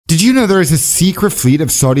Did you know there is a secret fleet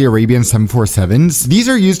of Saudi Arabian 747s? These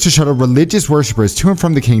are used to shuttle religious worshippers to and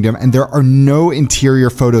from the kingdom, and there are no interior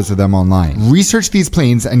photos of them online. Research these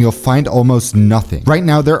planes and you'll find almost nothing. Right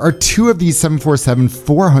now, there are 2 of these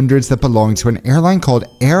 747-400s that belong to an airline called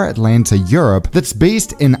Air Atlanta Europe that's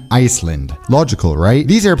based in Iceland. Logical, right?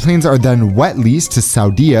 These airplanes are then wet leased to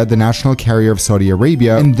Saudia, the national carrier of Saudi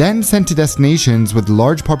Arabia, and then sent to destinations with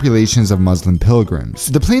large populations of Muslim pilgrims.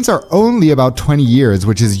 The planes are only about 20 years,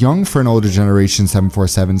 which is young for an older generation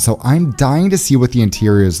 747, so I'm dying to see what the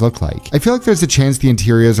interiors look like. I feel like there's a chance the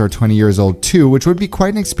interiors are 20 years old too, which would be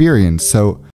quite an experience, so